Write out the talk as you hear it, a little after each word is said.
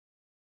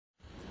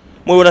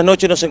Muy buenas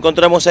noches, nos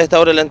encontramos a esta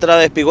hora en la entrada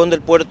de Espigón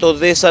del puerto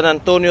de San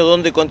Antonio,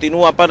 donde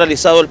continúa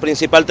paralizado el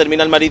principal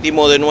terminal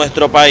marítimo de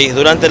nuestro país.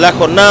 Durante la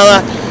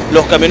jornada,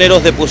 los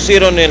camioneros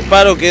depusieron el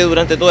paro que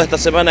durante toda esta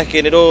semana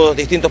generó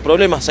distintos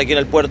problemas aquí en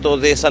el puerto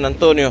de San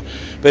Antonio,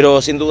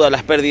 pero sin duda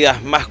las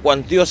pérdidas más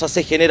cuantiosas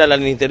se generan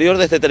al interior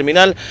de este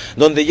terminal,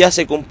 donde ya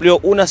se cumplió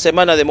una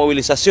semana de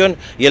movilización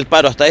y el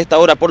paro hasta esta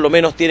hora por lo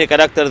menos tiene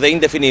carácter de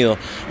indefinido.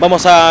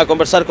 Vamos a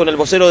conversar con el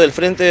vocero del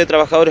Frente de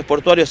Trabajadores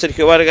Portuarios,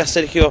 Sergio Vargas.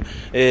 Sergio,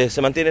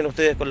 ¿se mantienen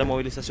ustedes con la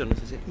movilización? No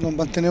sé si... Nos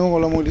mantenemos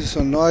con la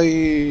movilización, no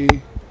hay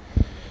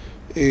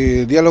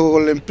diálogo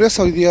con la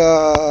empresa. Hoy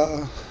día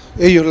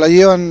ellos la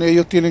llevan,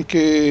 ellos tienen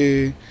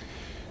que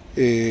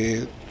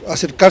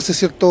acercarse,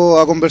 ¿cierto?,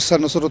 a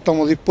conversar. Nosotros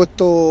estamos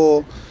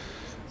dispuestos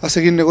a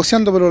seguir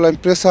negociando, pero la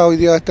empresa hoy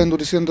día está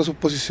endureciendo sus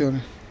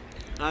posiciones.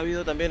 Ha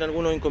habido también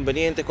algunos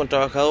inconvenientes con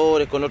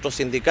trabajadores, con otros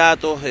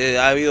sindicatos.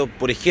 Ha habido,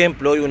 por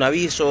ejemplo, hoy un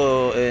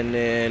aviso en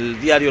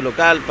el diario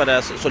local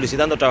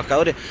solicitando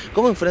trabajadores.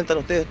 ¿Cómo enfrentan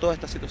ustedes todas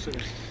estas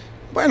situaciones?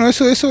 Bueno,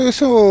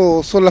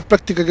 eso son las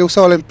prácticas que ha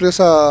usado la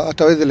empresa a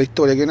través de la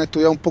historia. Quien ha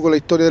estudiado un poco la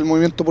historia del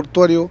movimiento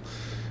portuario,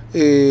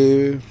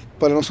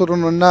 para nosotros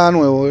no es nada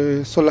nuevo.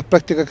 Son las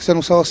prácticas que se han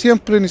usado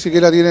siempre, ni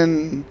siquiera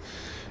tienen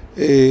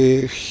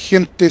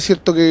gente,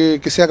 ¿cierto?,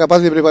 que sea capaz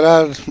de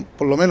preparar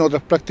por lo menos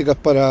otras prácticas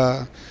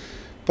para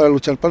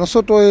luchar. Para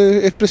nosotros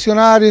es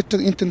presionar, es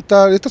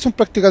intentar. Estas son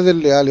prácticas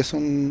desleales,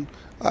 son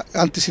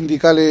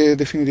antisindicales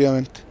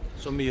definitivamente.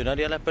 ¿Son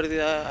millonarias las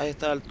pérdidas a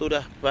estas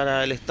alturas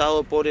para el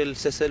Estado por el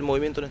cese del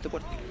movimiento en este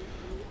puerto?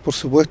 Por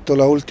supuesto,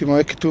 la última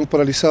vez que estuvimos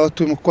paralizados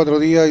estuvimos 4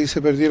 días y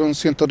se perdieron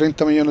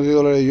 130 millones de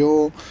dólares.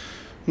 Yo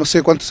no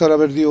sé cuánto se habrá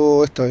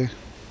perdido esta vez.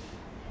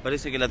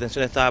 Parece que la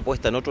atención estaba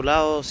puesta en otro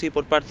lado, sí,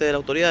 por parte de las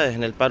autoridades,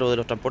 en el paro de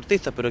los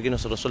transportistas, pero aquí no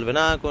se resuelve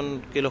nada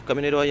con que los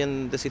camioneros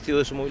hayan desistido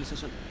de su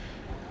movilización.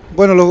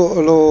 Bueno,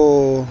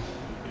 los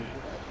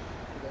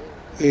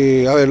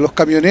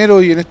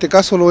camioneros y en este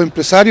caso los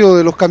empresarios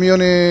de los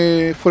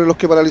camiones fueron los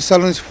que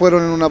paralizaron y se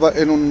fueron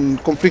en un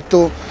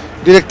conflicto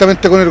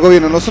directamente con el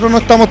gobierno. Nosotros no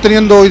estamos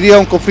teniendo hoy día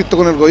un conflicto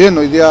con el gobierno,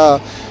 hoy día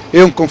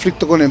es un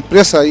conflicto con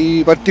empresas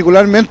y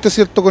particularmente,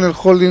 ¿cierto?, con el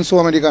holding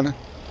Sudamericana.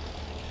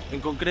 En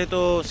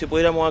concreto, si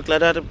pudiéramos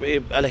aclarar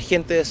a la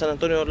gente de San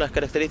Antonio las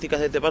características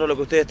de este paro, lo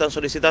que ustedes están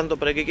solicitando,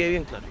 para que quede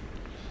bien claro.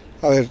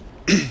 A ver,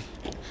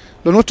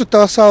 lo nuestro está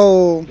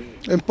basado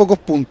en pocos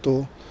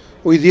puntos.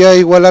 Hoy día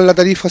igualar la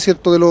tarifa,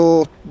 ¿cierto?,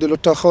 de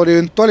los trabajadores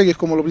eventuales, que es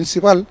como lo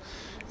principal.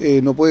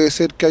 No puede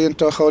ser que hayan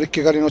trabajadores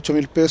que ganen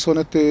 8.000 pesos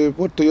en este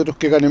puerto y otros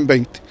que ganen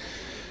 20.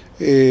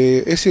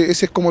 Ese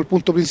es como el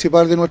punto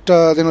principal de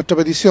nuestra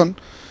petición.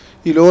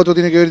 Y lo otro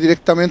tiene que ver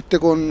directamente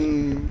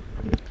con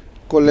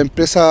la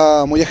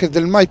empresa Mollajes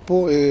del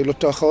Maipo. Los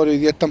trabajadores hoy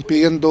día están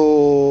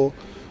pidiendo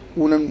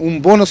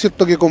un bono,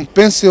 ¿cierto?, que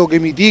compense o que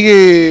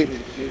mitigue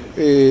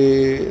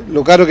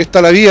lo caro que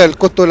está la vida, el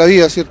costo de la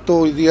vida, ¿cierto?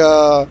 Hoy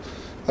día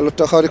a los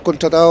trabajadores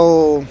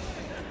contratados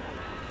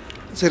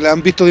se les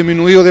han visto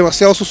disminuido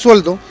demasiado su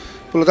sueldo,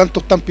 por lo tanto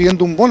están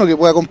pidiendo un bono que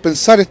pueda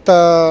compensar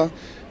esta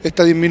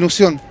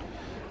disminución.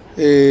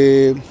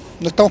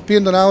 No estamos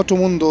pidiendo nada a otro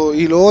mundo,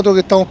 y lo otro que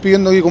estamos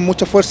pidiendo y con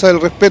mucha fuerza es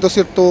el respeto,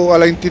 ¿cierto?, a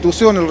la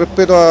institución, el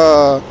respeto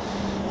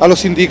a los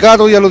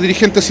sindicatos y a los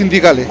dirigentes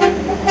sindicales.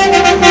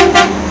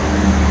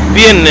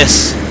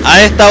 Viernes,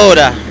 a esta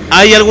hora,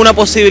 ¿hay alguna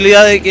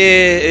posibilidad de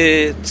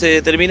que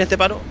se termine este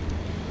paro?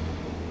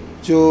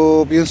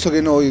 Yo pienso que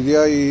no. Hoy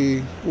día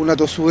hay una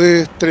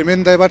tosudez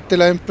tremenda de parte de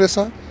las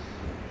empresas.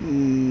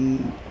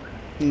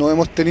 No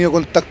hemos tenido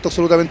contacto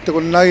absolutamente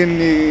con nadie,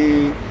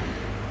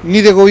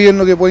 ni de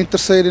gobierno que pueda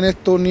interceder en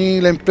esto, ni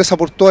la empresa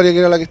portuaria, que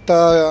era la que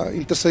está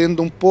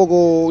intercediendo un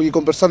poco y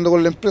conversando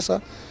con la empresa.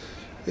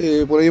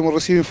 Por ahí hemos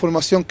recibido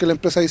información que la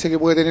empresa dice que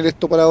puede tener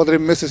esto parado 3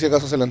 meses si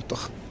acaso se le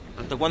antoja.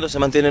 ¿Hasta cuándo se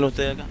mantienen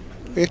ustedes acá?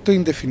 Esto es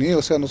indefinido,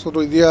 o sea,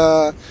 nosotros hoy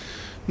día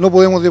no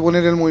podemos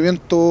deponer el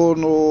movimiento,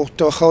 los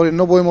trabajadores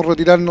no podemos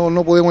retirarnos,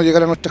 no podemos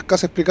llegar a nuestras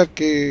casas a explicar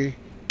que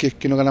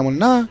no ganamos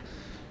nada,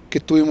 que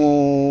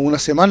estuvimos una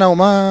semana o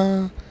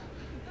más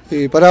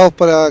parados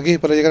para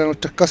llegar a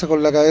nuestras casas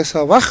con la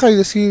cabeza baja y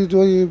decir: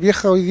 oye,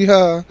 vieja, hoy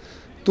día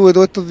estuve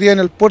todos estos días en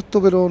el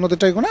puerto pero no te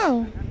traigo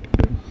nada.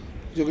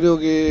 Yo creo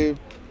que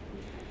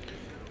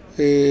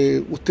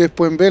ustedes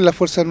pueden ver, la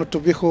fuerza de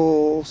nuestros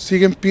viejos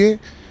sigue en pie,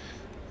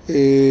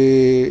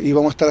 y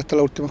vamos a estar hasta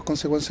las últimas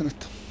consecuencias en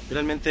esto.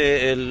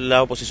 Finalmente,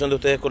 la oposición de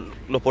ustedes con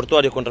los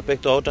portuarios con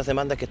respecto a otras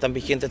demandas que están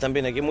vigentes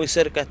también aquí muy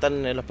cerca,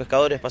 están los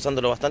pescadores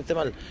pasándolo bastante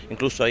mal,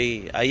 incluso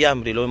hay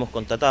hambre y lo hemos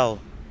constatado.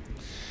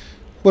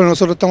 Bueno,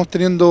 nosotros estamos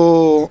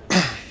teniendo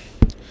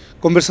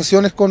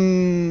conversaciones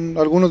con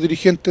algunos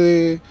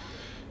dirigentes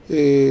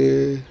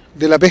de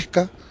la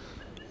pesca.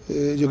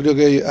 Yo creo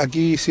que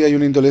aquí sí hay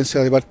una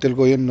indolencia de parte del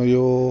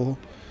gobierno.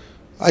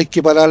 Hay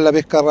que parar la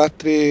pesca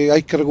arrastre,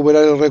 hay que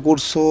recuperar el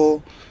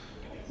recurso.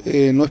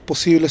 No es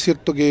posible,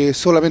 ¿cierto?, que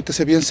solamente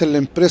se piense en la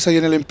empresa y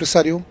en el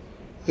empresario,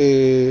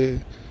 que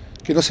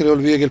no se le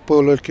olvide que el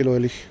pueblo es el que lo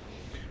elige.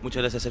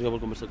 Muchas gracias, Sergio, por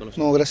conversar con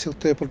nosotros. No, gracias a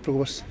ustedes por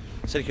preocuparse.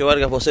 Sergio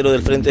Vargas, vocero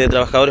del Frente de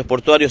Trabajadores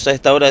Portuarios, a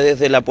esta hora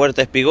desde la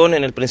Puerta Espigón,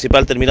 en el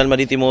principal terminal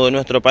marítimo de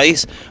nuestro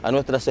país. A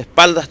nuestras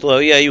espaldas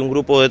todavía hay un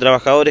grupo de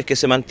trabajadores que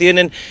se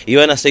mantienen y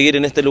van a seguir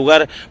en este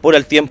lugar por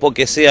el tiempo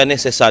que sea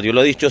necesario.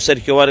 Lo ha dicho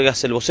Sergio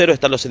Vargas, el vocero,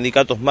 están los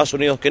sindicatos más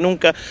unidos que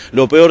nunca.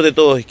 Lo peor de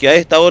todo es que a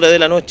esta hora de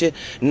la noche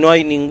no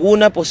hay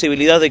ninguna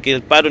posibilidad de que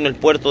el paro en el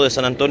puerto de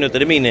San Antonio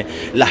termine.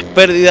 Las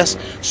pérdidas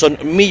son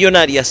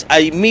millonarias,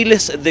 hay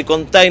miles de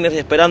containers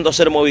esperando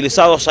ser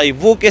movilizados, hay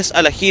buques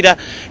a la gira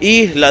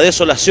y la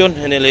desolación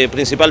en el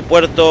principal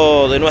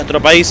puerto de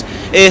nuestro país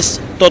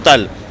es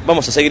total.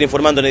 Vamos a seguir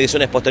informando en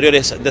ediciones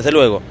posteriores, desde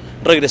luego.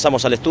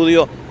 Regresamos al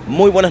estudio.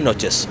 Muy buenas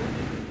noches.